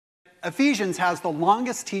Ephesians has the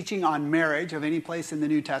longest teaching on marriage of any place in the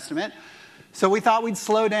New Testament. So we thought we'd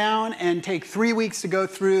slow down and take 3 weeks to go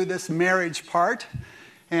through this marriage part.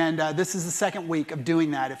 And this is the second week of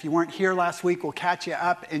doing that. If you weren't here last week, we'll catch you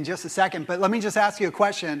up in just a second. But let me just ask you a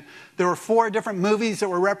question. There were 4 different movies that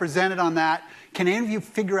were represented on that. Can any of you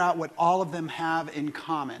figure out what all of them have in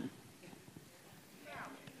common?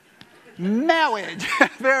 Marriage.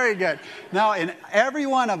 Very good. Now, in every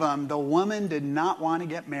one of them, the woman did not want to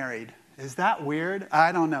get married. Is that weird?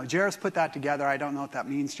 I don't know. Jairus put that together. I don't know what that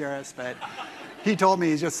means, Jairus, but he told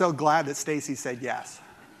me he's just so glad that Stacy said yes.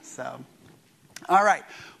 So, all right.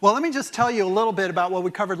 Well, let me just tell you a little bit about what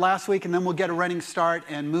we covered last week, and then we'll get a running start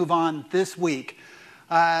and move on this week.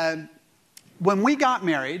 When we got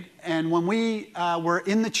married, and when we were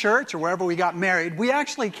in the church or wherever we got married, we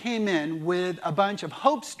actually came in with a bunch of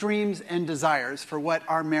hopes, dreams, and desires for what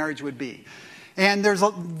our marriage would be. And there's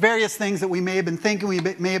various things that we may have been thinking. We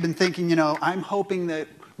may have been thinking, I'm hoping that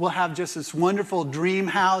we'll have just this wonderful dream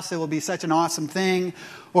house. It will be such an awesome thing.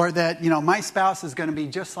 Or that, my spouse is going to be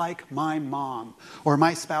just like my mom. Or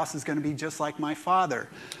my spouse is going to be just like my father.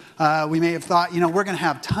 We may have thought, we're going to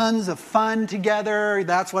have tons of fun together.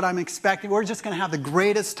 That's what I'm expecting. We're just going to have the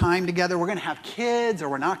greatest time together. We're going to have kids, or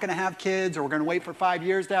we're not going to have kids, or we're going to wait for 5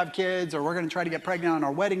 years to have kids, or we're going to try to get pregnant on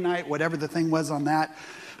our wedding night, whatever the thing was on that.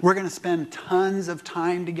 We're going to spend tons of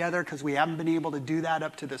time together because we haven't been able to do that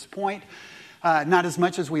up to this point. Not as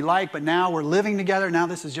much as we like, but now we're living together. Now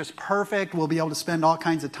this is just perfect. We'll be able to spend all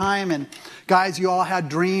kinds of time. And guys, you all had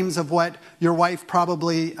dreams of what your wife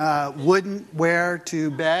probably wouldn't wear to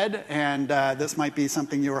bed. And this might be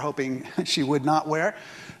something you were hoping she would not wear.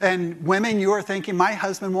 And women, you were thinking, my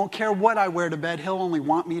husband won't care what I wear to bed. He'll only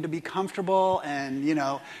want me to be comfortable.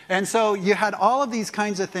 And so you had all of these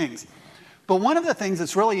kinds of things. But one of the things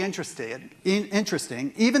that's really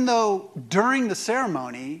interesting, even though during the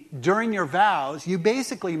ceremony, during your vows, you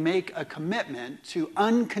basically make a commitment to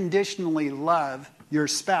unconditionally love your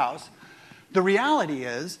spouse, the reality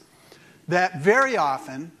is that very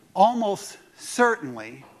often, almost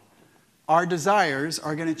certainly, our desires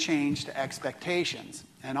are going to change to expectations.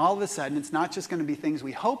 And all of a sudden, it's not just going to be things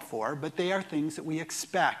we hope for, but they are things that we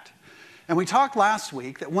expect. And we talked last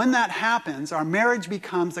week that when that happens, our marriage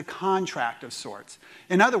becomes a contract of sorts.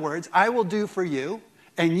 In other words, I will do for you,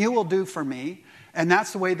 and you will do for me, and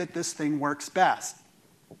that's the way that this thing works best.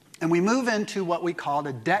 And we move into what we call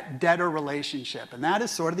the debt-debtor relationship, and that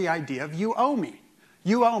is sort of the idea of you owe me.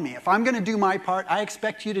 You owe me. If I'm going to do my part, I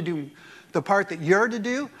expect you to do the part that you're to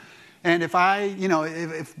do. And if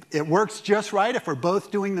if it works just right, if we're both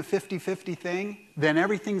doing the 50-50 thing, then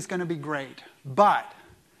everything's going to be great. But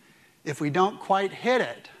if we don't quite hit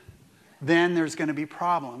it, then there's going to be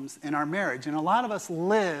problems in our marriage. And a lot of us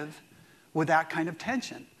live with that kind of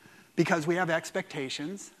tension because we have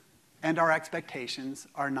expectations, and our expectations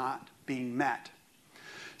are not being met.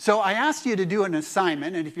 So I asked you to do an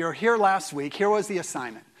assignment, and if you were here last week, here was the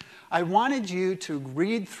assignment. I wanted you to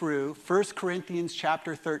read through 1 Corinthians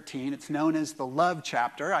chapter 13. It's known as the love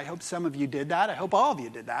chapter. I hope some of you did that. I hope all of you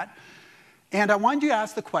did that. And I wanted you to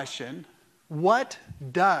ask the question, what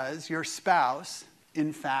does your spouse,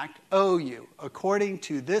 in fact, owe you? According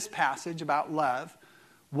to this passage about love,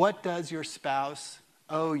 what does your spouse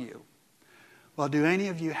owe you? Well, do any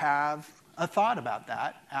of you have a thought about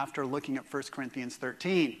that after looking at 1 Corinthians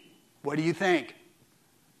 13? What do you think?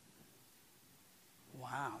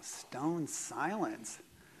 Wow, stone silence.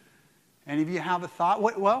 Any of you have a thought?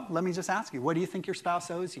 Well, let me just ask you, what do you think your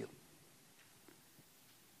spouse owes you?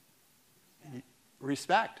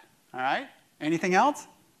 Respect, all right? Anything else?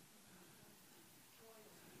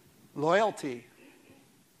 Loyalty.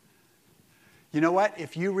 You know what?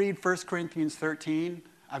 If you read 1 Corinthians 13,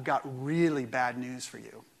 I've got really bad news for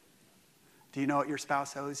you. Do you know what your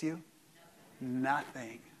spouse owes you?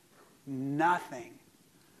 Nothing. Nothing.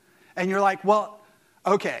 And you're like, well,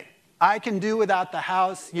 okay, I can do without the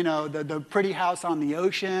house, the pretty house on the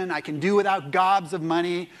ocean. I can do without gobs of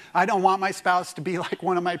money. I don't want my spouse to be like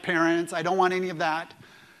one of my parents. I don't want any of that.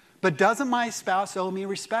 But doesn't my spouse owe me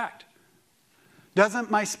respect?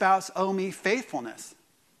 Doesn't my spouse owe me faithfulness?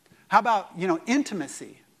 How about,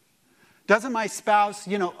 intimacy? Doesn't my spouse,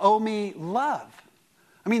 owe me love?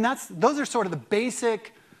 I mean, those are sort of the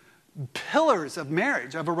basic pillars of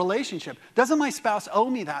marriage, of a relationship. Doesn't my spouse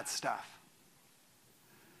owe me that stuff?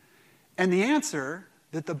 And the answer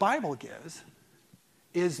that the Bible gives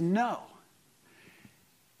is no.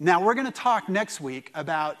 Now, we're going to talk next week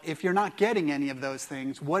about if you're not getting any of those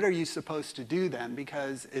things, what are you supposed to do then?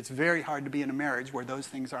 Because it's very hard to be in a marriage where those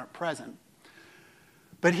things aren't present.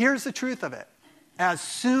 But here's the truth of it. As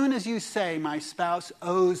soon as you say, my spouse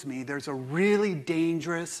owes me, there's a really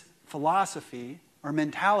dangerous philosophy or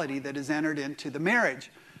mentality that is entered into the marriage.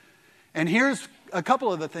 And here's a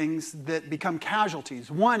couple of the things that become casualties.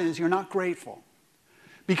 One is you're not grateful.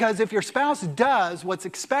 Because if your spouse does what's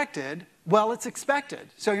expected, well, it's expected.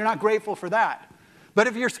 So you're not grateful for that. But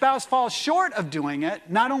if your spouse falls short of doing it,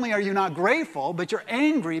 not only are you not grateful, but you're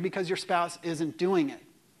angry because your spouse isn't doing it.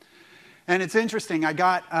 And it's interesting, I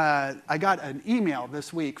got an email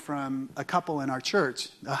this week from a couple in our church,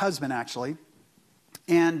 a husband actually,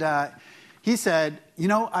 and he said,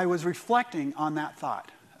 I was reflecting on that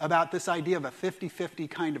thought about this idea of a 50-50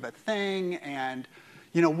 kind of a thing, and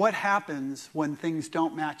what happens when things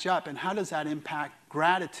don't match up, and how does that impact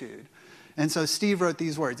gratitude? And so Steve wrote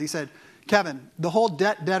these words. He said, Kevin, the whole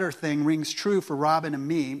debt-debtor thing rings true for Robin and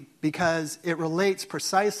me because it relates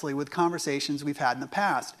precisely with conversations we've had in the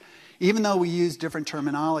past, even though we use different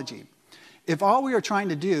terminology. If all we are trying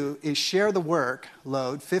to do is share the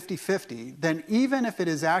workload 50-50, then even if it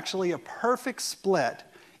is actually a perfect split,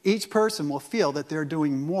 each person will feel that they're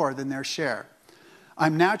doing more than their share.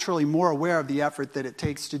 I'm naturally more aware of the effort that it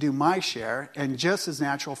takes to do my share, and just as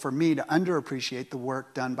natural for me to underappreciate the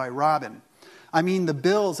work done by Robin. I mean, the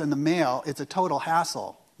bills and the mail, it's a total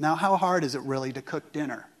hassle. Now, how hard is it really to cook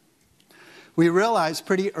dinner? We realized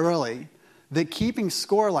pretty early that keeping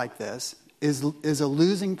score like this is a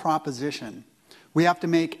losing proposition. We have to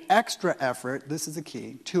make extra effort, this is the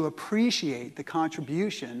key, to appreciate the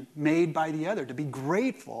contribution made by the other, to be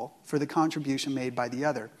grateful for the contribution made by the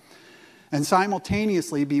other, and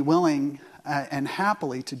simultaneously be willing and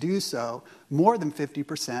happily to do so more than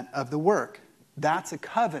 50% of the work. That's a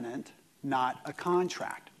covenant, not a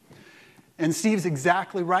contract. And Steve's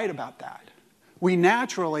exactly right about that. We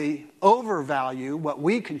naturally overvalue what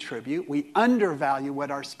we contribute. We undervalue what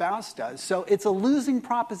our spouse does. So it's a losing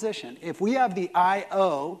proposition. If we have the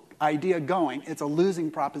I-O idea going, it's a losing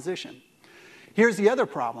proposition. Here's the other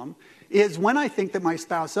problem, is when I think that my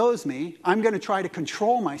spouse owes me, I'm going to try to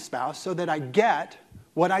control my spouse so that I get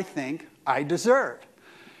what I think I deserve.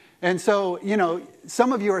 And so,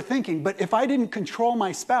 some of you are thinking, but if I didn't control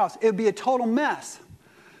my spouse, it would be a total mess.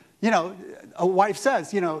 A wife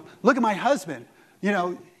says, look at my husband.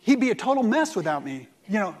 He'd be a total mess without me.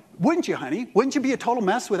 Wouldn't you, honey? Wouldn't you be a total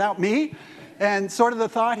mess without me? And sort of the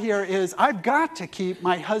thought here is, I've got to keep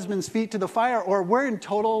my husband's feet to the fire or we're in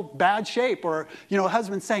total bad shape. Or, a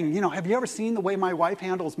husband saying, have you ever seen the way my wife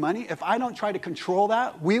handles money? If I don't try to control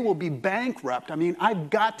that, we will be bankrupt.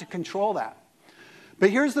 I've got to control that.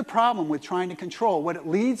 But here's the problem with trying to control. What it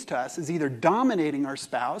leads to us is either dominating our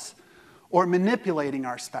spouse or manipulating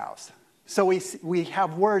our spouse. So we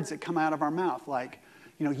have words that come out of our mouth like,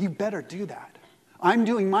 you better do that. I'm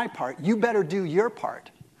doing my part. You better do your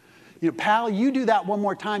part. Pal, you do that one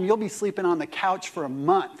more time, you'll be sleeping on the couch for a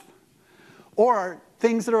month. Or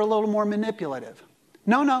things that are a little more manipulative.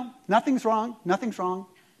 No, nothing's wrong. Nothing's wrong.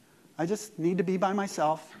 I just need to be by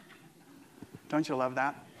myself. Don't you love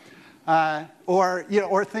that?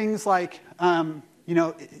 Or things like,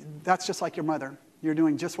 that's just like your mother. You're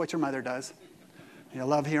doing just what your mother does. I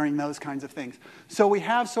love hearing those kinds of things. So we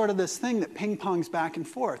have sort of this thing that ping-pongs back and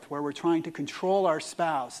forth where we're trying to control our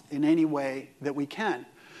spouse in any way that we can.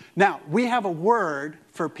 Now, we have a word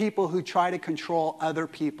for people who try to control other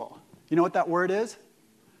people. You know what that word is?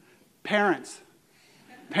 Parents.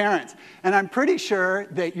 Parents. And I'm pretty sure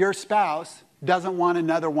that your spouse doesn't want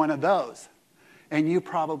another one of those. And you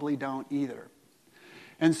probably don't either.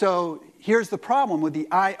 And so here's the problem with the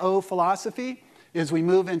I-O philosophy is we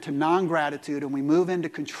move into non-gratitude and we move into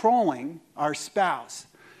controlling our spouse.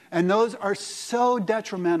 And those are so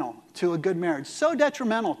detrimental to a good marriage, so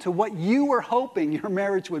detrimental to what you were hoping your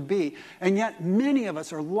marriage would be. And yet many of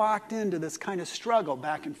us are locked into this kind of struggle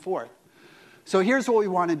back and forth. So here's what we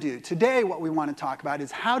want to do. Today what we want to talk about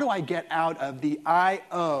is how do I get out of the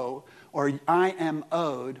I-O or I am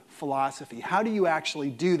owed philosophy? How do you actually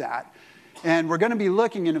do that? And we're going to be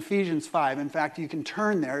looking in Ephesians 5. In fact, you can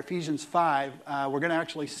turn there, Ephesians 5. We're going to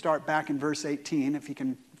actually start back in verse 18, if you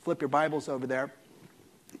can flip your Bibles over there.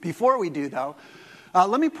 Before we do, though,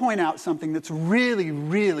 let me point out something that's really,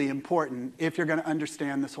 really important if you're going to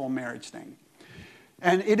understand this whole marriage thing.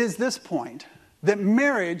 And it is this point, that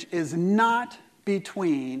marriage is not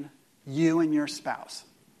between you and your spouse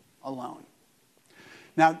alone.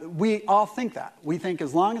 Now, we all think that. We think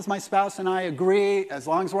as long as my spouse and I agree, as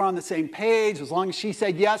long as we're on the same page, as long as she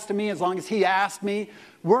said yes to me, as long as he asked me,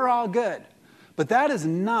 we're all good. But that is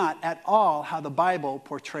not at all how the Bible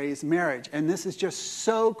portrays marriage. And this is just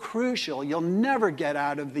so crucial. You'll never get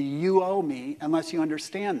out of the you owe me unless you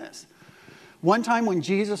understand this. One time when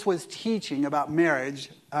Jesus was teaching about marriage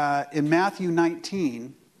in Matthew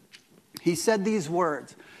 19, he said these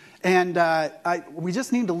words, And we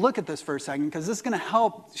just need to look at this for a second because this is going to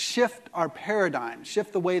help shift our paradigm,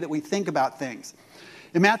 shift the way that we think about things.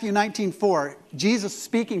 In Matthew 19:4, Jesus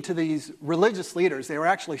speaking to these religious leaders, they were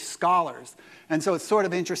actually scholars. And so it's sort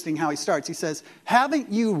of interesting how he starts. He says,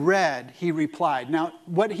 "Haven't you read?" He replied. Now,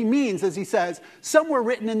 what he means is he says, somewhere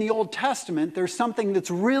written in the Old Testament, there's something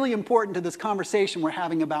that's really important to this conversation we're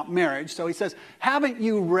having about marriage. So he says, "Haven't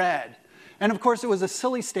you read?" And of course, it was a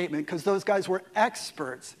silly statement because those guys were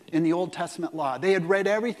experts in the Old Testament law. They had read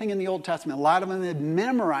everything in the Old Testament. A lot of them had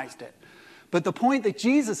memorized it. But the point that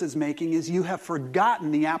Jesus is making is you have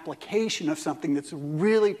forgotten the application of something that's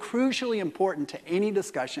really crucially important to any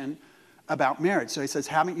discussion about marriage. So he says,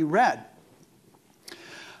 haven't you read?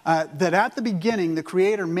 That at the beginning the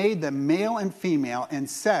Creator made them male and female and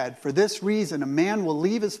said, for this reason a man will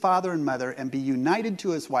leave his father and mother and be united to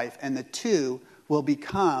his wife, and the two will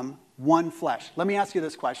become one flesh. Let me ask you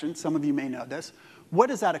this question. Some of you may know this. What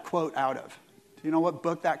is that a quote out of? Do you know what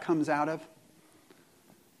book that comes out of?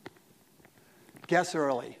 Guess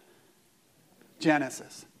early.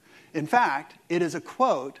 Genesis. In fact, it is a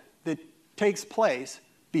quote that takes place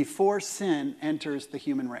before sin enters the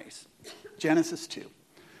human race. Genesis 2.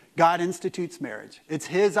 God institutes marriage. It's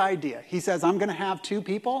his idea. He says, I'm going to have two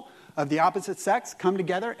people of the opposite sex come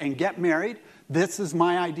together and get married. This is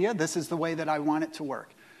my idea. This is the way that I want it to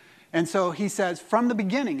work. And so he says, from the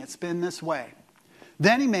beginning, it's been this way.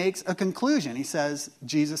 Then he makes a conclusion. He says,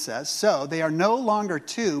 Jesus says, so they are no longer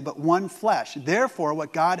two, but one flesh. Therefore,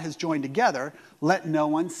 what God has joined together, let no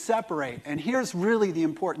one separate. And here's really the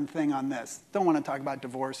important thing on this. Don't want to talk about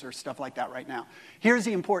divorce or stuff like that right now. Here's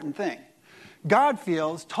the important thing. God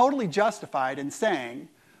feels totally justified in saying,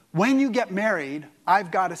 when you get married, I've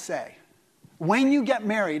got to say. When you get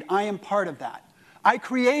married, I am part of that. I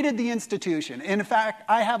created the institution. In fact,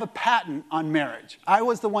 I have a patent on marriage. I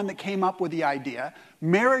was the one that came up with the idea.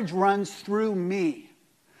 Marriage runs through me.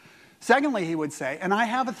 Secondly, he would say, and I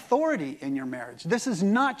have authority in your marriage. This is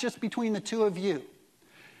not just between the two of you.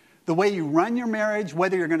 The way you run your marriage,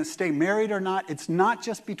 whether you're going to stay married or not, it's not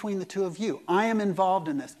just between the two of you. I am involved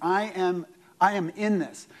in this. I am in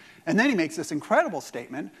this. And then he makes this incredible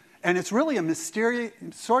statement, and it's really a mysterious,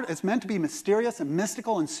 it's meant to be mysterious and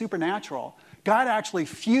mystical and supernatural. God actually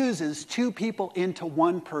fuses two people into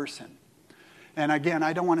one person. And again,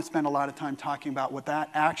 I don't want to spend a lot of time talking about what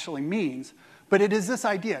that actually means, but it is this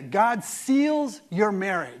idea. God seals your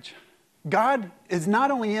marriage. God is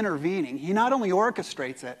not only intervening, he not only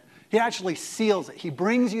orchestrates it, he actually seals it. He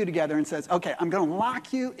brings you together and says, okay, I'm going to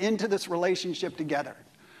lock you into this relationship together.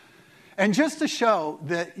 And just to show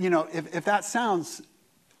that, if that sounds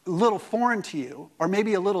a little foreign to you, or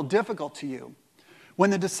maybe a little difficult to you, when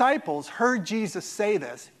the disciples heard Jesus say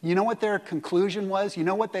this, you know what their conclusion was? You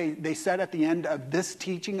know what they said at the end of this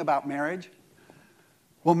teaching about marriage?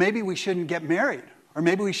 Well, maybe we shouldn't get married, or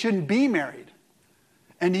maybe we shouldn't be married.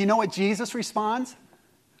 And do you know what Jesus responds?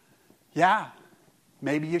 Yeah,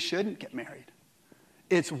 maybe you shouldn't get married.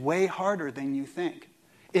 It's way harder than you think.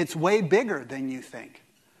 It's way bigger than you think.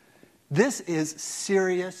 This is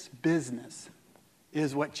serious business,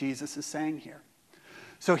 is what Jesus is saying here.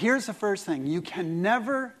 So here's the first thing. You can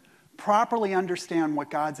never properly understand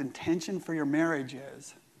what God's intention for your marriage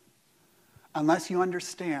is unless you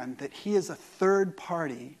understand that he is a third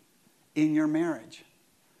party in your marriage.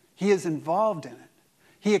 He is involved in it.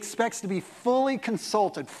 He expects to be fully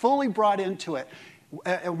consulted, fully brought into it.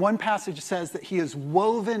 One passage says that he is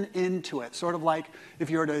woven into it, sort of like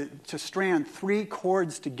if you were to strand three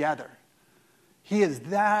cords together. He is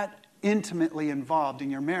that intimately involved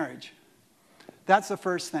in your marriage. That's the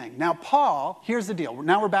first thing. Now, Paul, here's the deal.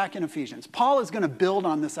 Now we're back in Ephesians. Paul is going to build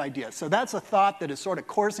on this idea. So that's a thought that is sort of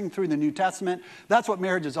coursing through the New Testament. That's what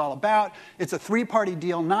marriage is all about. It's a three-party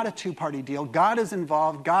deal, not a two-party deal. God is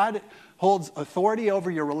involved. God holds authority over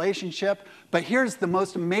your relationship. But here's the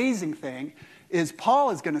most amazing thing, is Paul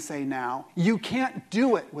is going to say now, you can't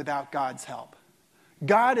do it without God's help.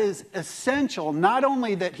 God is essential, not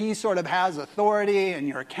only that he sort of has authority and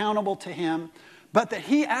you're accountable to him, but that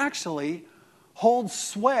he actually holds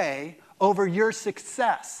sway over your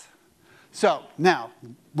success. So, now,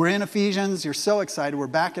 we're in Ephesians. You're so excited. We're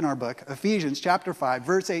back in our book. Ephesians chapter 5,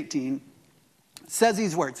 verse 18, says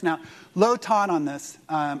these words. Now, Lo taught on this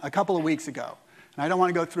a couple of weeks ago. And I don't want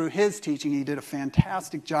to go through his teaching. He did a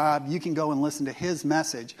fantastic job. You can go and listen to his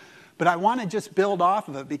message. But I want to just build off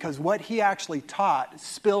of it because what he actually taught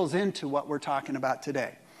spills into what we're talking about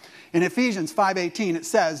today. In Ephesians 5:18, it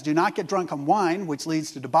says, do not get drunk on wine, which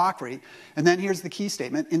leads to debauchery. And then here's the key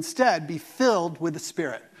statement. Instead, be filled with the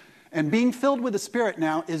Spirit. And being filled with the Spirit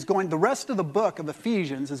now is the rest of the book of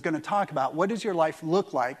Ephesians is going to talk about what does your life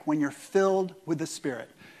look like when you're filled with the Spirit.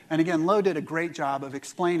 And again, Lowe did a great job of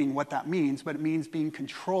explaining what that means, but it means being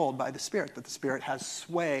controlled by the Spirit, that the Spirit has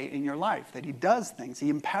sway in your life, that he does things, he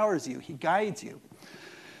empowers you, he guides you.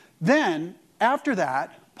 Then, after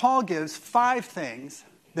that, Paul gives 5 things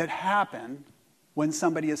that happen when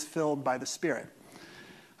somebody is filled by the Spirit.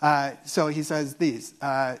 So he says these.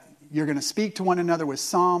 You're going to speak to one another with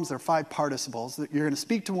psalms. There are 5 participles. You're going to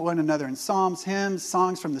speak to one another in psalms, hymns,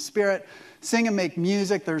 songs from the Spirit. Sing and make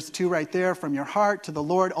music. There's 2 right there. From your heart to the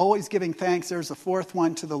Lord, always giving thanks. There's the 4th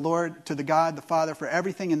one, to the Lord, to the God, the Father, for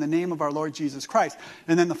everything in the name of our Lord Jesus Christ.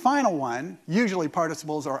 And then the final one, usually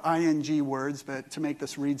participles are ing words, but to make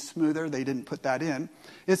this read smoother, they didn't put that in.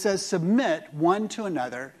 It says, submit one to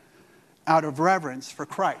another out of reverence for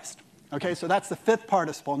Christ. Okay, so that's the 5th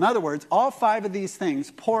participle. In other words, all 5 of these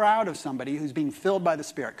things pour out of somebody who's being filled by the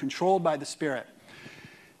Spirit, controlled by the Spirit.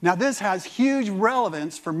 Now, this has huge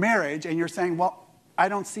relevance for marriage, and you're saying, well, I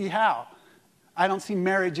don't see how. I don't see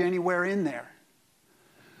marriage anywhere in there.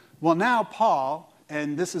 Well, now Paul,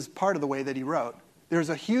 and this is part of the way that he wrote, there's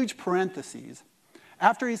a huge parenthesis.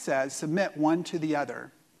 After he says, submit one to the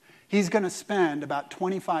other, he's going to spend about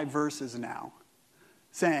 25 verses now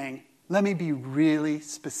saying, let me be really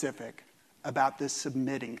specific about this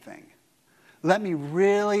submitting thing. Let me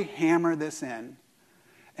really hammer this in.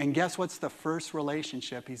 And guess what's the first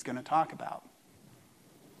relationship he's going to talk about?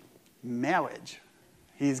 Marriage.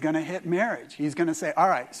 He's going to hit marriage. He's going to say, all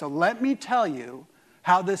right, so let me tell you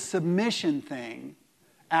how this submission thing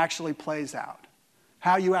actually plays out.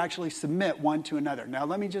 How you actually submit one to another. Now,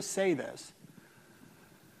 let me just say this.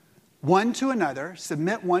 One to another,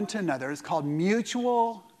 submit one to another, is called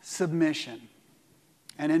mutual submission.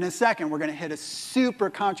 And in a second, we're going to hit a super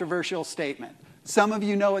controversial statement. Some of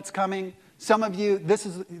you know it's coming. Some of you,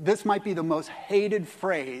 this might be the most hated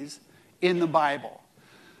phrase in the Bible.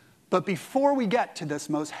 But before we get to this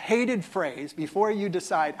most hated phrase, before you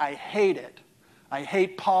decide, I hate it, I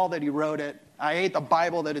hate Paul that he wrote it, I hate the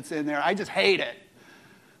Bible that it's in there, I just hate it.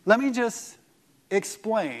 Let me just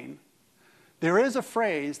explain. There is a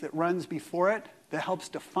phrase that runs before it that helps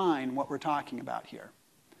define what we're talking about here.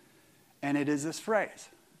 And it is this phrase,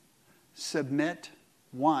 submit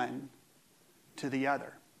one to the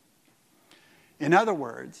other. In other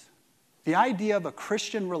words, the idea of a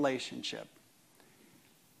Christian relationship,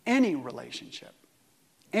 any relationship,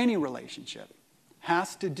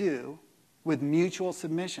 has to do with mutual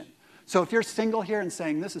submission. So if you're single here and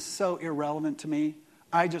saying, this is so irrelevant to me,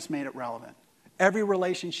 I just made it relevant. Every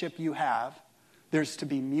relationship you have, there's to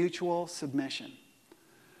be mutual submission.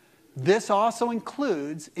 This also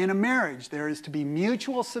includes, in a marriage, there is to be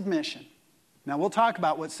mutual submission. Now, we'll talk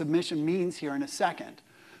about what submission means here in a second.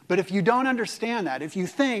 But if you don't understand that, if you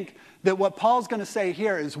think that what Paul's going to say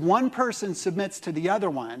here is one person submits to the other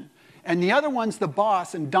one, and the other one's the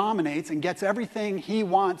boss and dominates and gets everything he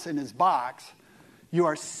wants in his box, you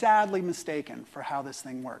are sadly mistaken for how this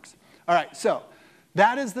thing works. All right, so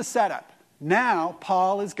that is the setup. Now,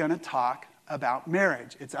 Paul is going to talk about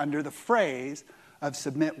marriage. It's under the phrase of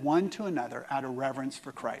submit one to another out of reverence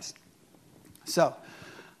for Christ. So,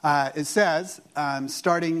 it says,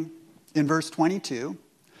 starting in verse 22,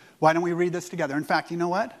 why don't we read this together? In fact, you know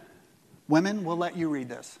what? Women, we'll let you read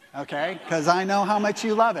this, okay? Because I know how much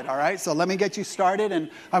you love it, all right? So let me get you started,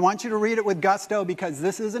 and I want you to read it with gusto because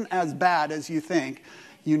this isn't as bad as you think.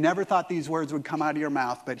 You never thought these words would come out of your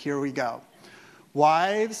mouth, but here we go.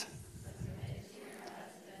 Wives,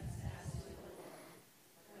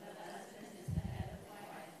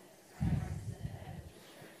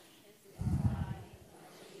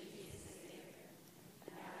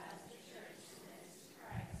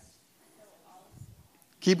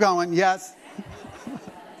 keep going, yes.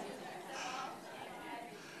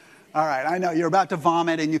 All right, I know you're about to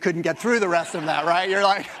vomit and you couldn't get through the rest of that, right? You're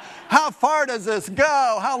like, how far does this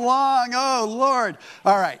go? How long? Oh, Lord.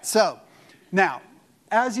 All right, so now,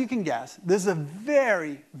 as you can guess, this is a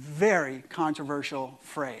very, very controversial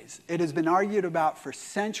phrase. It has been argued about for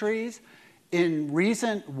centuries. In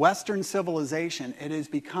recent Western civilization,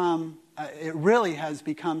 it really has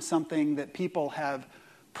become something that people have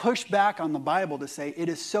push back on the Bible to say it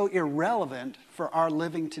is so irrelevant for our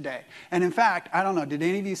living today. And in fact, I don't know, did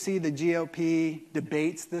any of you see the GOP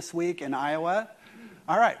debates this week in Iowa?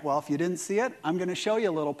 All right, well, if you didn't see it, I'm going to show you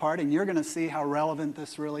a little part, and you're going to see how relevant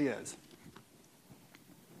this really is.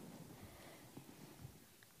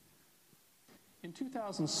 In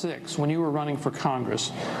 2006, when you were running for Congress,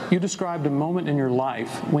 you described a moment in your life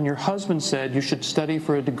when your husband said you should study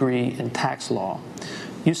for a degree in tax law.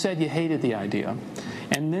 You said you hated the idea.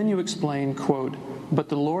 And then you explained, quote, but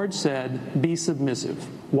the Lord said, be submissive.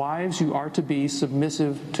 Wives, you are to be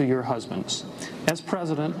submissive to your husbands. As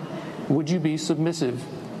president, would you be submissive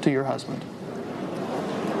to your husband?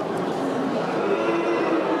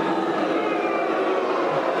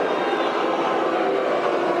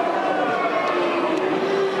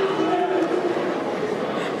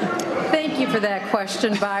 Thank you for that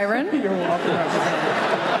question, Byron. You're welcome.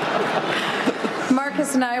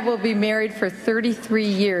 Marcus and I will be married for 33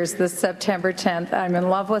 years this September 10th. I'm in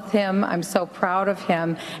love with him. I'm so proud of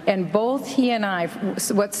him. And both he and I,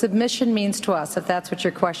 what submission means to us, if that's what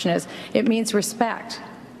your question is, it means respect.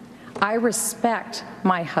 I respect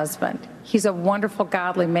my husband. He's a wonderful,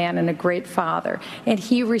 godly man and a great father, and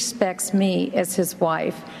he respects me as his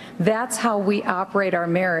wife. That's how we operate our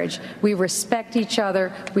marriage. We respect each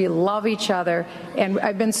other, we love each other, and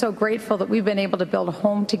I've been so grateful that we've been able to build a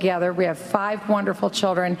home together. We have 5 wonderful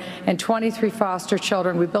children and 23 foster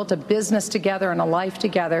children. We built a business together and a life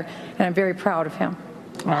together, and I'm very proud of him.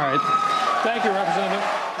 All right. Thank you,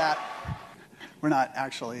 Representative. We're not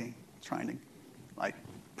actually trying to,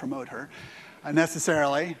 promote her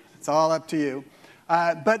necessarily. It's all up to you.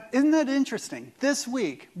 But isn't that interesting? This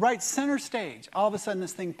week, right center stage, all of a sudden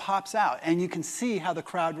this thing pops out, and you can see how the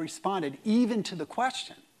crowd responded, even to the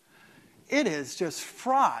question. It is just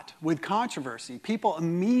fraught with controversy. People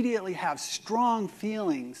immediately have strong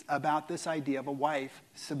feelings about this idea of a wife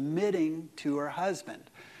submitting to her husband.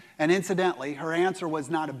 And incidentally, her answer was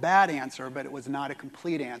not a bad answer, but it was not a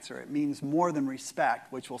complete answer. It means more than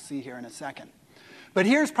respect, which we'll see here in a second. But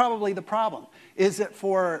here's probably the problem, is that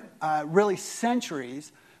for really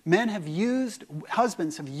centuries,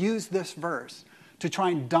 husbands have used this verse to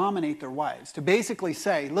try and dominate their wives, to basically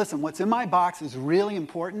say, listen, what's in my box is really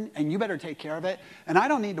important, and you better take care of it, and I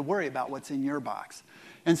don't need to worry about what's in your box.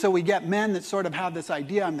 And so we get men that sort of have this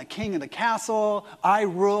idea, I'm the king of the castle, I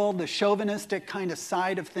rule, the chauvinistic kind of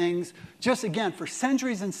side of things. Just again, for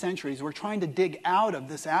centuries and centuries, we're trying to dig out of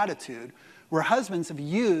this attitude where husbands have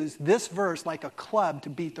used this verse like a club to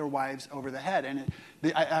beat their wives over the head. And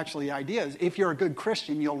the idea is, if you're a good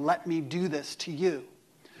Christian, you'll let me do this to you.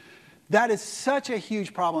 That is such a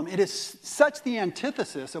huge problem. It is such the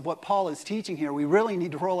antithesis of what Paul is teaching here. We really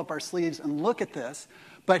need to roll up our sleeves and look at this.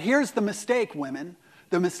 But here's the mistake, women.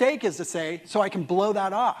 The mistake is to say, so I can blow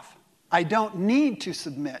that off. I don't need to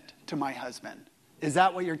submit to my husband. Is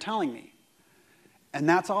that what you're telling me? And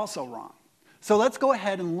that's also wrong. So let's go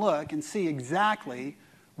ahead and look and see exactly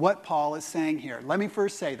what Paul is saying here. Let me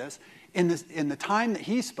first say this. In the time that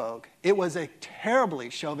he spoke, it was a terribly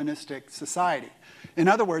chauvinistic society. In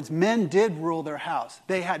other words, men did rule their house.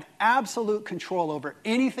 They had absolute control over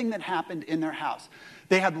anything that happened in their house.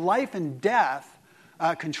 They had life and death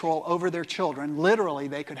control over their children. Literally,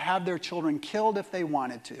 they could have their children killed if they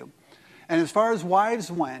wanted to. And as far as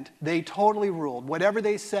wives went, they totally ruled. Whatever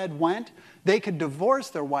they said went. They could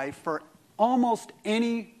divorce their wife for almost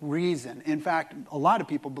any reason. In fact, a lot of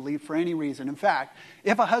people believe for any reason. In fact,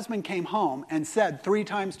 if a husband came home and said 3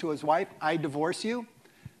 times to his wife, I divorce you,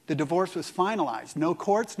 the divorce was finalized. No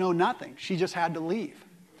courts, no nothing. She just had to leave.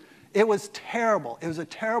 It was terrible. It was a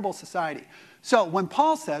terrible society. So when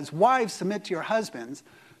Paul says, wives, submit to your husbands,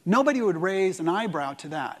 nobody would raise an eyebrow to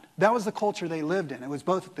that. That was the culture they lived in. It was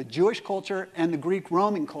both the Jewish culture and the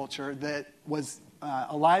Greek-Roman culture that was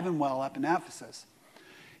alive and well up in Ephesus.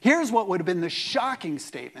 Here's what would have been the shocking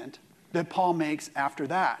statement that Paul makes after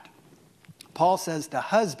that. Paul says to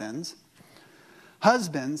husbands,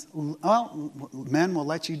 well, men will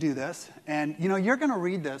let you do this. And, you're going to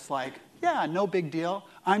read this like, yeah, no big deal.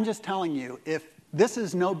 I'm just telling you, if this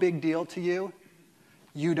is no big deal to you,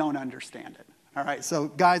 you don't understand it. All right, so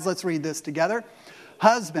guys, let's read this together.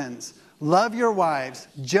 Husbands, love your wives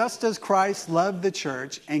just as Christ loved the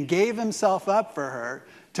church and gave himself up for her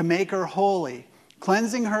to make her holy,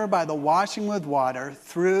 cleansing her by the washing with water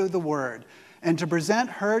through the word, and to present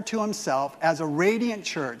her to himself as a radiant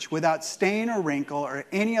church without stain or wrinkle or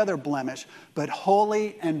any other blemish, but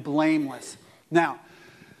holy and blameless. Now,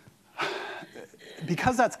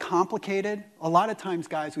 because that's complicated, a lot of times,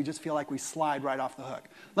 guys, we just feel like we slide right off the hook.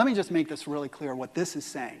 Let me just make this really clear what this is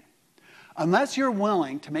saying. Unless you're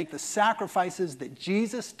willing to make the sacrifices that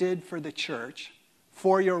Jesus did for the church,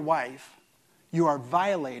 for your wife, you are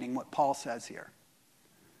violating what Paul says here.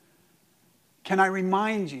 Can I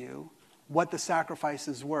remind you what the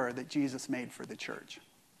sacrifices were that Jesus made for the church?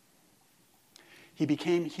 He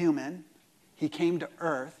became human. He came to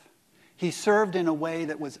earth. He served in a way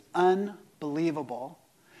that was unbelievable.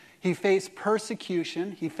 He faced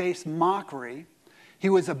persecution. He faced mockery. He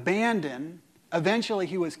was abandoned. Eventually,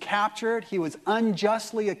 he was captured. He was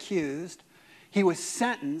unjustly accused. He was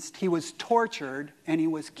sentenced. He was tortured. And he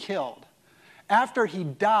was killed. After he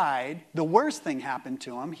died, the worst thing happened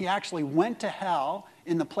to him. He actually went to hell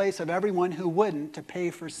in the place of everyone who wouldn't to pay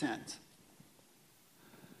for sins.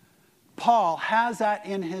 Paul has that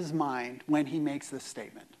in his mind when he makes this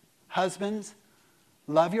statement. Husbands,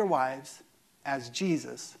 love your wives as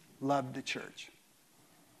Jesus loved the church.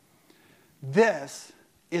 This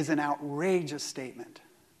is an outrageous statement.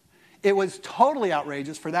 It was totally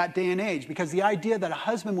outrageous for that day and age because the idea that a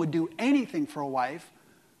husband would do anything for a wife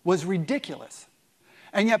was ridiculous.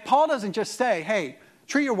 And yet Paul doesn't just say, hey,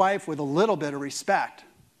 treat your wife with a little bit of respect.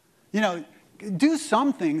 Do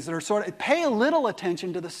some things that are pay a little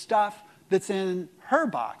attention to the stuff that's in her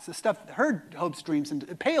box, the stuff, her hopes, dreams,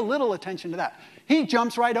 and pay a little attention to that. He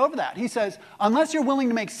jumps right over that. He says, unless you're willing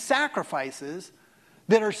to make sacrifices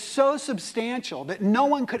that are so substantial that no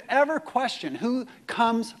one could ever question who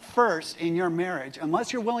comes first in your marriage,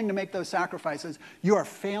 unless you're willing to make those sacrifices, you are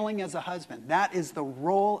failing as a husband. That is the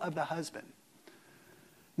role of the husband.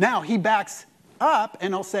 Now, he backs up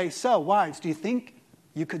and he'll say, so, wives, do you think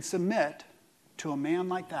you could submit to a man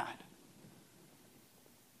like that?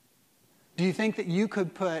 Do you think that you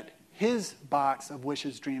could put his box of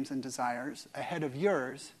wishes, dreams, and desires ahead of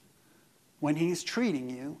yours when he's treating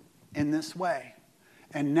you in this way?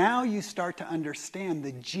 And now you start to understand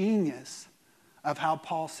the genius of how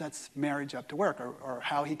Paul sets marriage up to work, or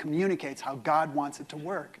how he communicates how God wants it to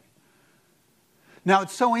work. Now,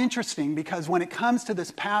 it's so interesting because when it comes to this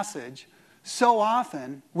passage, so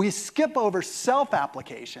often we skip over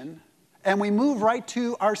self-application and we move right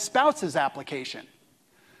to our spouse's application.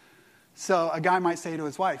 So a guy might say to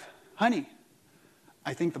his wife, honey,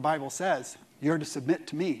 I think the Bible says you're to submit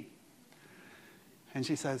to me. And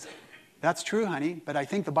she says, that's true, honey, but I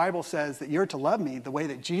think the Bible says that you're to love me the way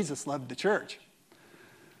that Jesus loved the church.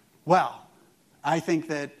 Well, I think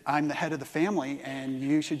that I'm the head of the family and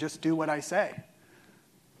you should just do what I say.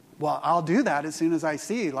 Well, I'll do that as soon as I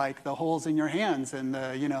see, like, the holes in your hands and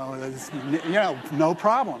no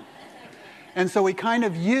problem. And so we kind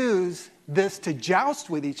of use this to joust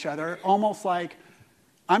with each other, almost like,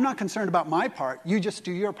 I'm not concerned about my part, you just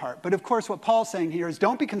do your part. But of course, what Paul's saying here is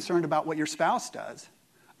don't be concerned about what your spouse does.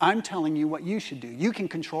 I'm telling you what you should do. You can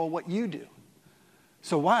control what you do.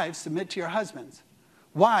 So wives, submit to your husbands.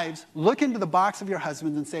 Wives, look into the box of your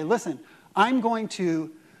husbands and say, listen, I'm going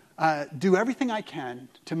to do everything I can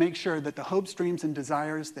to make sure that the hopes, dreams, and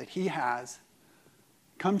desires that he has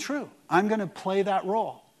come true. I'm going to play that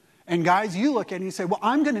role. And guys, you look at it and you say, well,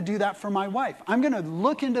 I'm going to do that for my wife. I'm going to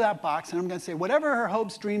look into that box and I'm going to say, whatever her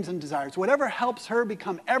hopes, dreams, and desires, whatever helps her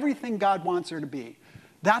become everything God wants her to be,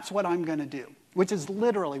 that's what I'm going to do, which is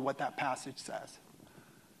literally what that passage says.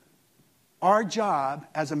 Our job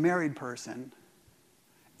as a married person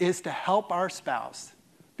is to help our spouse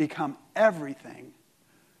become everything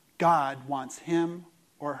God wants him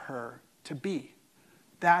or her to be.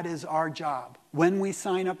 That is our job. When we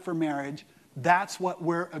sign up for marriage, that's what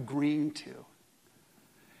we're agreeing to.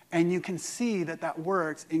 And you can see that that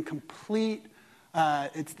works in complete,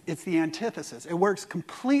 it's the antithesis. It works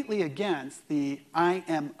completely against the I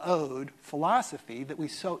am owed philosophy that we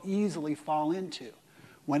so easily fall into.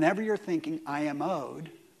 Whenever you're thinking I am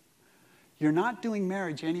owed, you're not doing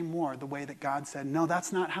marriage anymore the way that God said. No,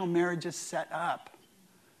 that's not how marriage is set up.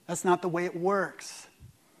 That's not the way it works.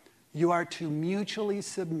 You are to mutually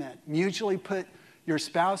submit, mutually put your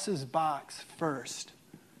spouse's box first.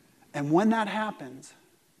 And when that happens,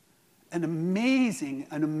 an amazing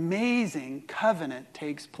covenant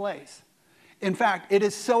takes place. In fact, it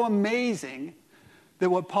is so amazing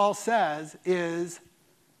that what Paul says is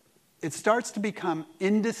it starts to become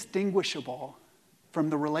indistinguishable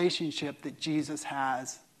from the relationship that Jesus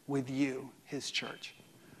has with you, his church.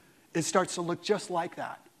 It starts to look just like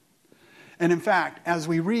that. And in fact, as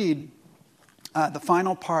we read the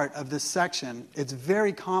final part of this section, it's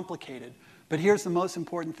very complicated. But here's the most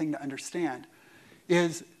important thing to understand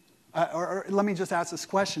is, or let me just ask this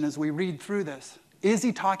question as we read through this. Is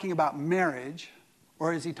he talking about marriage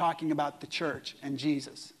or is he talking about the church and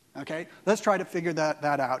Jesus? Okay? Let's try to figure that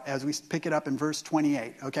out as we pick it up in verse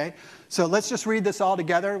 28. Okay? So let's just read this all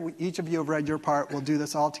together. Each of you have read your part. We'll do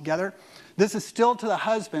this all together. This is still to the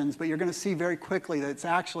husbands, but you're going to see very quickly that it's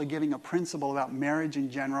actually giving a principle about marriage in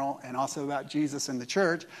general and also about Jesus and the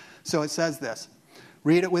church. So it says this.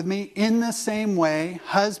 Read it with me. In the same way,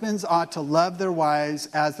 husbands ought to love their wives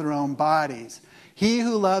as their own bodies. He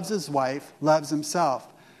who loves his wife loves himself.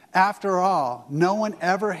 After all, no one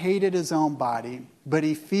ever hated his own body, but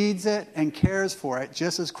he feeds it and cares for it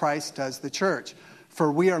just as Christ does the church.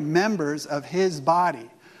 For we are members of his body.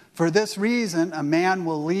 For this reason, a man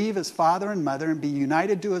will leave his father and mother and be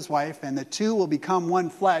united to his wife, and the two will become one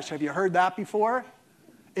flesh. Have you heard that before?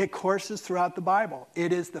 It courses throughout the Bible.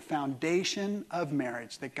 It is the foundation of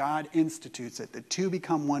marriage that God institutes it. The two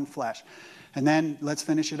become one flesh. And then let's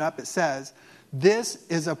finish it up. It says, This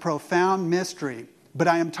is a profound mystery, but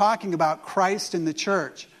I am talking about Christ and the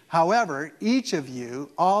church. However, each of you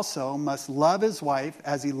also must love his wife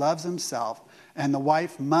as he loves himself, and the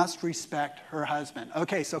wife must respect her husband.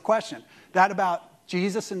 Okay, so question. That about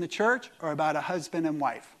Jesus and the church or about a husband and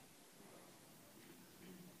wife?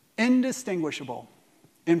 Indistinguishable.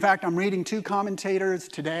 In fact, I'm reading 2 commentators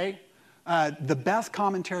today, the best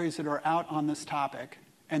commentaries that are out on this topic,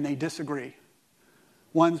 and they disagree.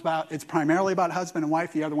 One's it's primarily about husband and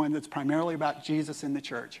wife. The other one that's primarily about Jesus and the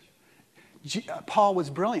church. Paul was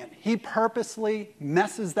brilliant. He purposely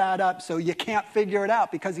messes that up so you can't figure it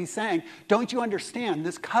out, because he's saying, don't you understand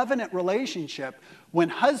this covenant relationship, when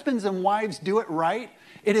husbands and wives do it right,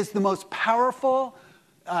 it is the most powerful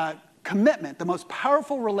commitment, the most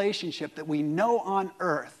powerful relationship that we know on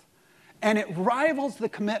earth. And it rivals the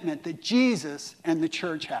commitment that Jesus and the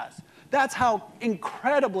church has. That's how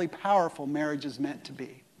incredibly powerful marriage is meant to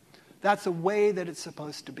be. That's the way that it's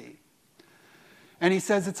supposed to be. And he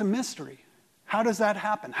says it's a mystery. How does that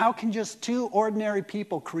happen? How can just 2 ordinary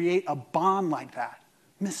people create a bond like that?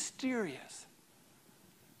 Mysterious.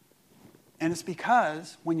 And it's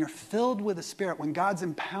because when you're filled with the Spirit, when God's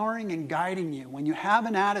empowering and guiding you, when you have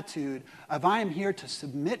an attitude of, I am here to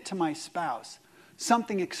submit to my spouse,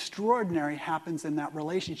 something extraordinary happens in that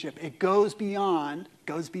relationship. It goes beyond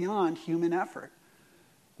human effort.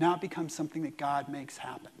 Now it becomes something that God makes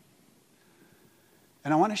happen.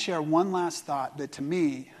 And I want to share one last thought that, to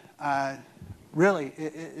me, really,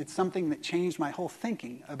 it's something that changed my whole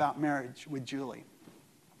thinking about marriage with Julie.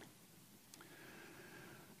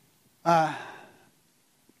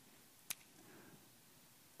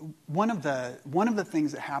 One of the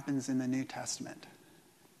things that happens in the New Testament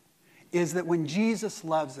is that when Jesus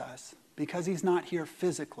loves us, because he's not here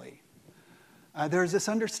physically, there's this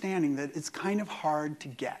understanding that it's kind of hard to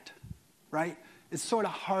get, right? It's sort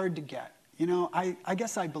of hard to get. You know, I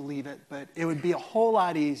guess I believe it, but it would be a whole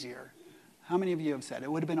lot easier. How many of you have said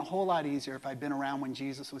it would have been a whole lot easier if I'd been around when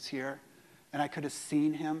Jesus was here, and I could have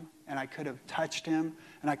seen him, and I could have touched him,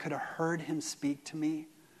 and I could have heard him speak to me,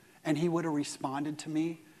 and he would have responded to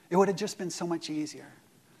me? It would have just been so much easier.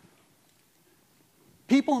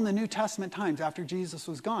 People in the New Testament times, after Jesus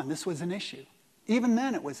was gone, this was an issue. Even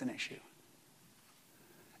then, it was an issue.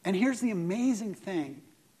 And here's the amazing thing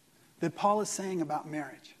that Paul is saying about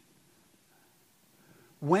marriage.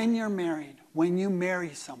 When you're married, when you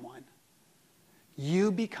marry someone,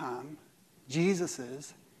 you become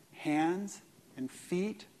Jesus's hands and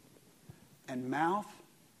feet and mouth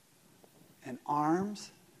and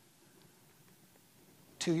arms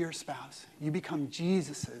to your spouse. You become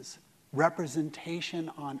Jesus's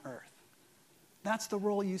representation on earth. That's the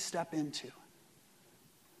role you step into.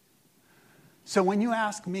 So when you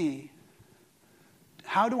ask me,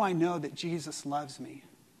 how do I know that Jesus loves me?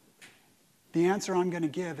 The answer I'm going to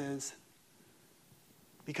give is,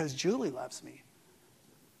 because Julie loves me.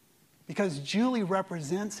 Because Julie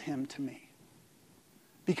represents him to me.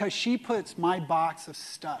 Because she puts my box of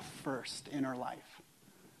stuff first in her life.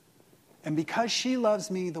 And because she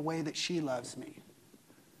loves me the way that she loves me,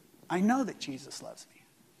 I know that Jesus loves me.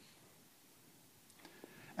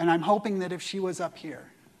 And I'm hoping that if she was up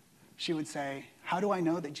here, she would say, how do I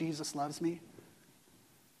know that Jesus loves me?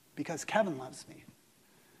 Because Kevin loves me.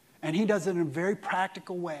 And he does it in a very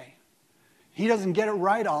practical way. He doesn't get it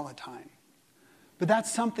right all the time. But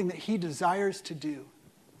that's something that he desires to do.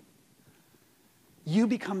 You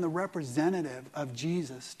become the representative of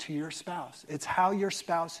Jesus to your spouse. It's how your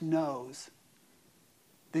spouse knows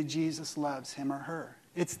that Jesus loves him or her.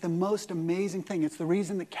 It's the most amazing thing. It's the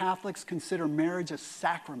reason that Catholics consider marriage a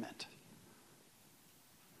sacrament.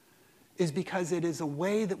 Is because it is a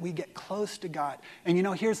way that we get close to God. And you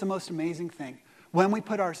know, here's the most amazing thing. When we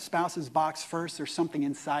put our spouse's box first, there's something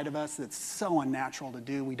inside of us that's so unnatural to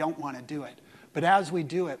do. We don't want to do it. But as we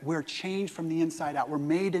do it, we're changed from the inside out. We're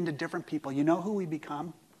made into different people. You know who we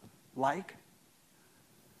become like?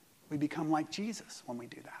 We become like Jesus when we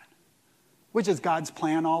do that. Which is God's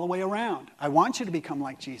plan all the way around. I want you to become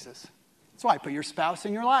like Jesus. That's why I put your spouse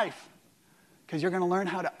in your life. Because you're going to learn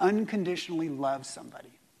how to unconditionally love somebody.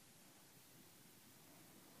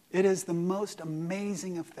 It is the most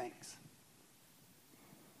amazing of things.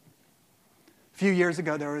 A few years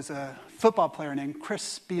ago, there was a football player named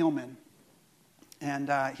Chris Spielman.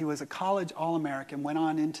 And he was a college All-American, went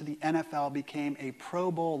on into the NFL, became a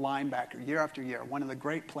Pro Bowl linebacker year after year. One of the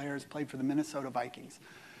great players, played for the Minnesota Vikings.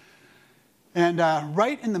 And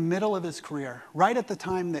right in the middle of his career, right at the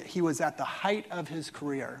time that he was at the height of his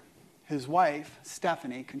career, his wife,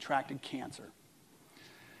 Stephanie, contracted cancer.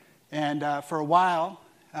 And for a while,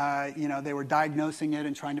 They were diagnosing it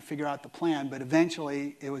and trying to figure out the plan, but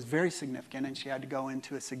eventually it was very significant, and she had to go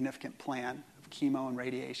into a significant plan of chemo and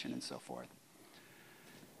radiation and so forth.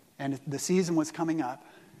 And the season was coming up.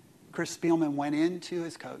 Chris Spielman went into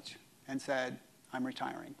his coach and said, "I'm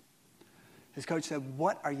retiring." His coach said,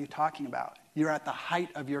 "What are you talking about? You're at the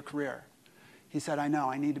height of your career." He said, "I know.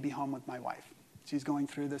 I need to be home with my wife. She's going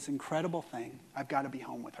through this incredible thing. I've got to be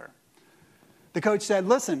home with her." The coach said,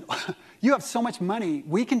 "Listen, you have so much money.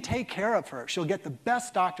 We can take care of her. She'll get the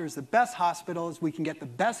best doctors, the best hospitals. We can get the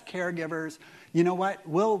best caregivers. You know what?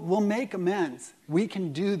 We'll make amends. We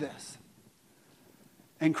can do this."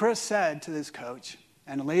 And Chris said to this coach,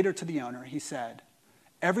 and later to the owner, he said,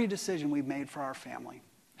 "Every decision we've made for our family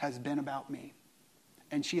has been about me.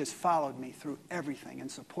 And she has followed me through everything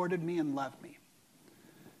and supported me and loved me.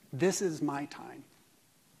 This is my time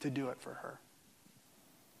to do it for her."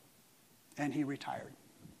 And he retired.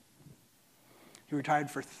 He retired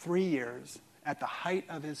for 3 years at the height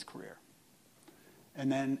of his career.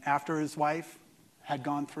 And then after his wife had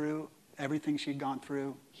gone through everything she'd gone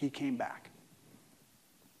through, he came back.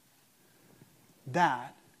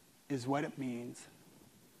 That is what it means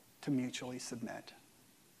to mutually submit.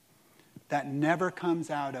 That never comes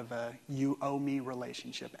out of a you owe me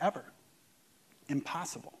relationship, ever.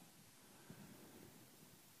 Impossible.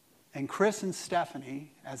 And Chris and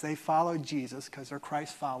Stephanie, as they followed Jesus, because they're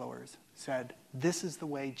Christ followers, said, "This is the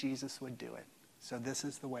way Jesus would do it, so this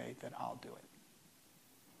is the way that I'll do it."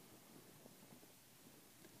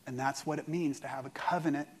 And that's what it means to have a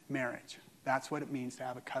covenant marriage. That's what it means to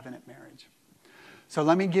have a covenant marriage. So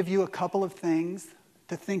let me give you a couple of things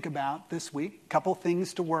to think about this week, a couple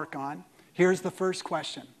things to work on. Here's the first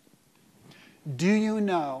question. Do you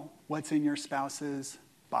know what's in your spouse's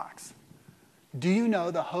box? Do you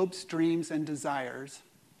know the hopes, dreams, and desires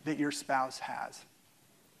that your spouse has?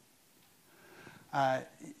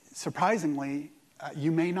 Surprisingly,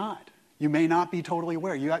 you may not. You may not be totally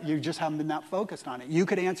aware. You just haven't been that focused on it. You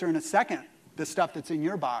could answer in a second the stuff that's in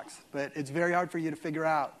your box, but it's very hard for you to figure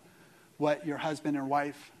out what your husband or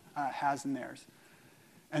wife has in theirs.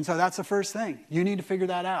 And so that's the first thing. You need to figure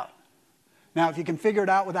that out. Now, if you can figure it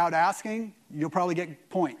out without asking, you'll probably get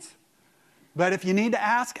points. But if you need to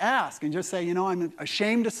ask and just say, I'm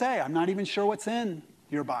ashamed to say, I'm not even sure what's in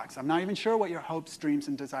your box. I'm not even sure what your hopes, dreams,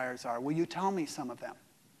 and desires are. Will you tell me some of them?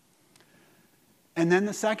 And then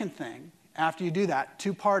the second thing, after you do that,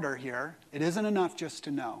 two-parter here, it isn't enough just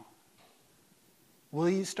to know. Will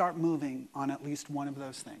you start moving on at least one of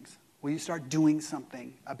those things? Will you start doing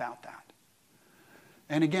something about that?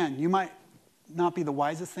 And again, you might not be the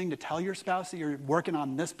wisest thing to tell your spouse that you're working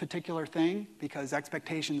on this particular thing because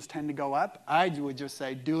expectations tend to go up. I would just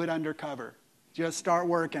say, do it undercover. Just start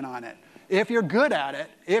working on it. If you're good at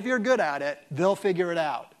it, they'll figure it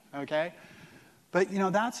out, okay? But,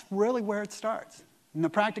 that's really where it starts. And the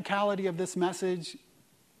practicality of this message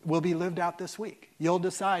will be lived out this week. You'll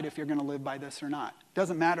decide if you're going to live by this or not.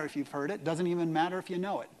 Doesn't matter if you've heard it. Doesn't even matter if you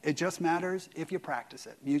know it. It just matters if you practice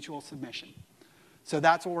it. Mutual submission. So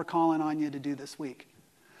that's what we're calling on you to do this week.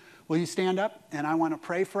 Will you stand up? And I want to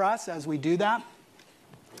pray for us as we do that.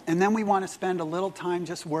 And then we want to spend a little time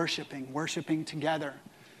just worshiping together,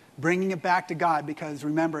 bringing it back to God, because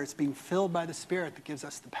remember, it's being filled by the Spirit that gives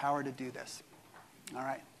us the power to do this. All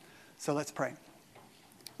right, so let's pray.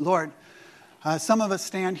 Lord, some of us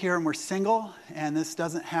stand here and we're single, and this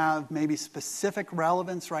doesn't have maybe specific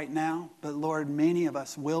relevance right now, but Lord, many of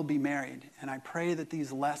us will be married, and I pray that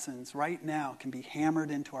these lessons right now can be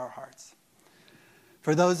hammered into our hearts.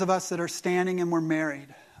 For those of us that are standing and we're married,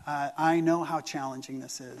 I know how challenging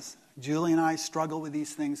this is. Julie and I struggle with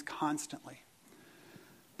these things constantly.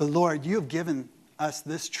 But Lord, you have given us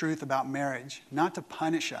this truth about marriage, not to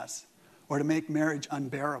punish us or to make marriage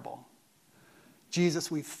unbearable. Jesus,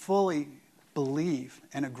 we fully believe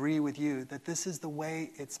and agree with you that this is the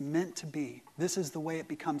way it's meant to be. This is the way it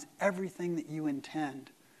becomes everything that you intend.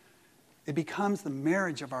 It becomes the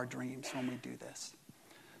marriage of our dreams when we do this.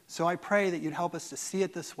 So I pray that you'd help us to see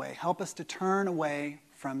it this way. Help us to turn away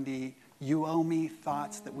from the you owe me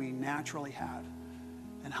thoughts that we naturally have.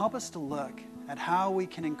 And help us to look at how we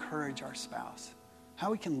can encourage our spouse,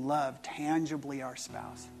 how we can love tangibly our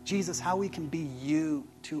spouse. Jesus, how we can be you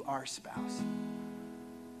to our spouse.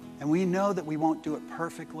 And we know that we won't do it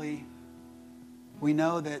perfectly. We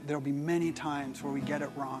know that there'll be many times where we get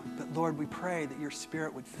it wrong. But Lord, we pray that your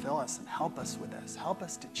Spirit would fill us and help us with this. Help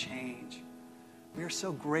us to change. We are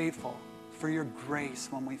so grateful for your grace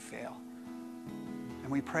when we fail.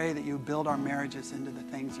 And we pray that you build our marriages into the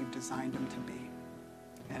things you've designed them to be.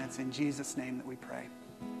 And it's in Jesus' name that we pray.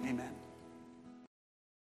 Amen.